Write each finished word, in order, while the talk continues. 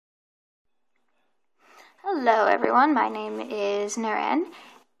Hello everyone, my name is Naren,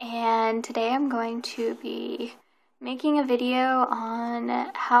 and today I'm going to be making a video on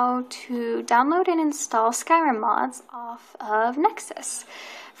how to download and install Skyrim mods off of Nexus.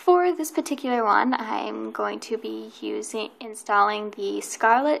 For this particular one, I'm going to be installing the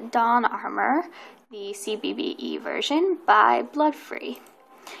Scarlet Dawn Armor, the CBBE version by Bloodfree.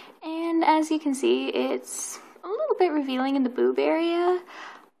 And as you can see, it's a little bit revealing in the boob area,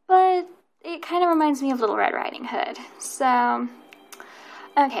 but it kind of reminds me of Little Red Riding Hood. So,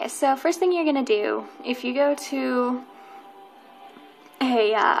 okay, so first thing you're going to do, if you go to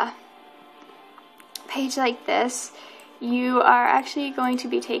a page like this, you are actually going to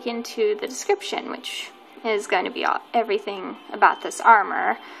be taken to the description, which is going to be everything about this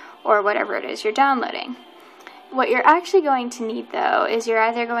armor, or whatever it is you're downloading. What you're actually going to need, though, is you're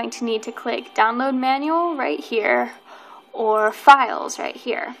either going to need to click Download Manual right here, or Files right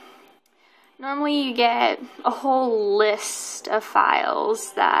here. Normally you get a whole list of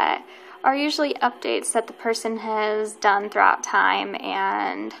files that are usually updates that the person has done throughout time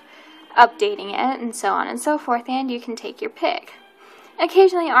and updating it and so on and so forth, and you can take your pick.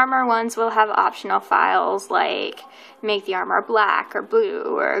 Occasionally armor ones will have optional files like make the armor black or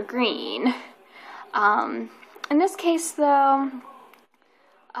blue or green. In this case though,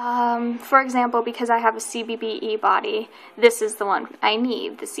 for example, because I have a CBBE body, this is the one I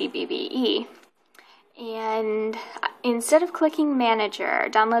need, the CBBE. And instead of clicking Manager,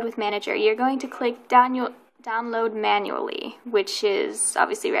 Download with Manager, you're going to click Download Manually, which is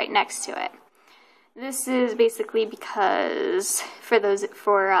obviously right next to it. This is basically because for those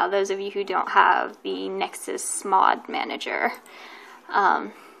of you who don't have the Nexus mod manager.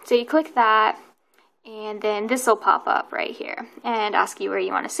 So you click that, and then this will pop up right here and ask you where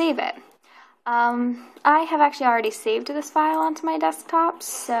you want to save it. I have actually already saved this file onto my desktop,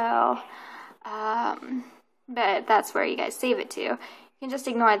 so but that's where you guys save it to. You can just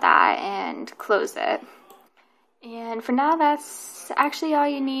ignore that and close it. And for now, that's actually all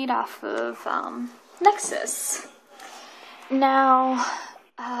you need off of Nexus. Now,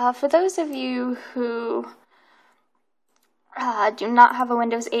 for those of you who do not have a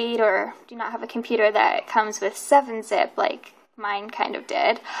Windows 8 or do not have a computer that comes with 7-zip like mine kind of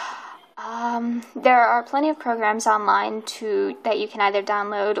did, there are plenty of programs online that you can either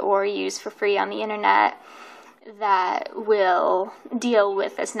download or use for free on the internet that will deal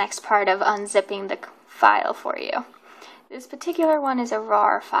with this next part of unzipping the file for you. This particular one is a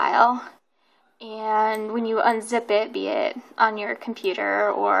RAR file, and when you unzip it, be it on your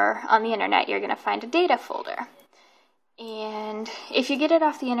computer or on the internet, you're going to find a data folder. And if you get it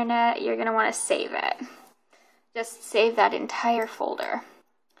off the internet, you're going to want to save it. Just save that entire folder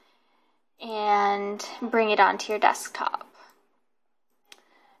and bring it onto your desktop.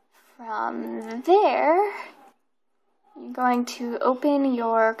 From there, you're going to open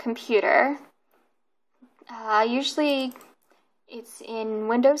your computer. Usually it's in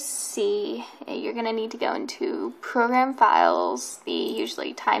Windows C. You're going to need to go into Program Files, the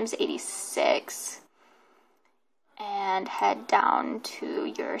usually x86, and head down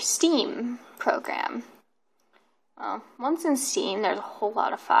to your Steam program. Well, once in Steam, there's a whole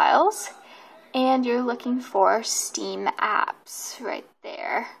lot of files, and you're looking for Steam apps right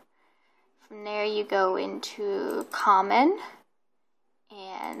there. From there you go into Common,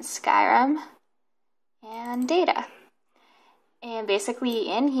 and Skyrim, and Data. And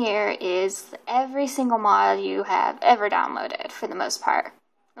basically in here is every single mod you have ever downloaded for the most part.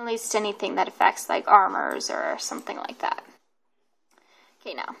 At least anything that affects like armors or something like that.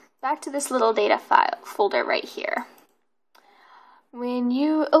 Okay, now back to this little data file folder right here. When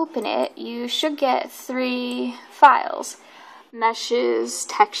you open it, you should get 3 files: meshes,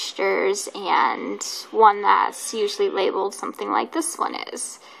 textures, and one that's usually labeled something like this one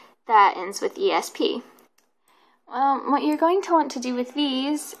is, that ends with ESP. Well, what you're going to want to do with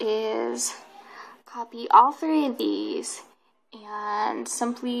these is copy all 3 of these and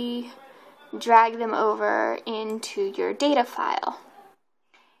simply drag them over into your data file.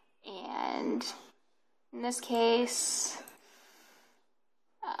 And in this case,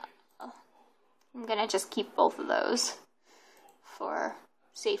 I'm gonna just keep both of those for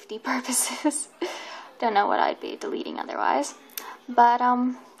safety purposes. Don't know what I'd be deleting otherwise. But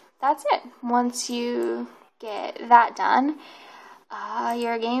that's it. Once you get that done,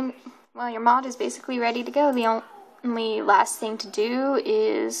 your mod is basically ready to go. The only last thing to do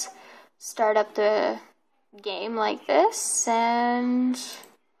is start up the game like this and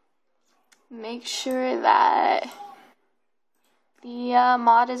make sure that the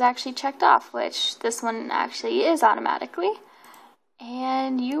mod is actually checked off, which this one actually is automatically.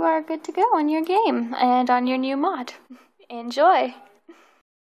 and you are good to go on your game and on your new mod. Enjoy!